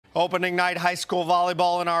Opening night high school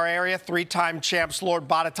volleyball in our area. Three-time champs Lord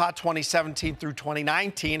Botetourt 2017 through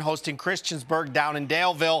 2019 hosting Christiansburg down in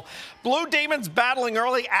Daleville. Blue Demons battling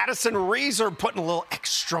early. Addison Reeser putting a little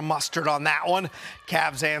extra mustard on that one.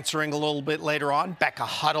 Cavs answering a little bit later on. Becca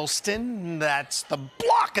Huddleston, that's the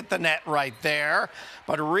block at the net right there.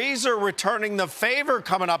 But Reeser returning the favor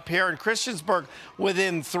coming up here in Christiansburg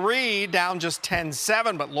within 3, down just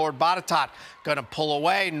 10-7. But Lord Botetourt going to pull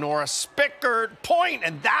away. Nora Spickert point,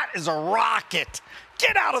 and that is a rocket.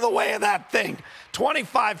 Get out of the way of that thing.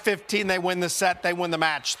 25-15, they win the set. They win the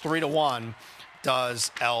match 3-1,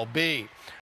 does LB.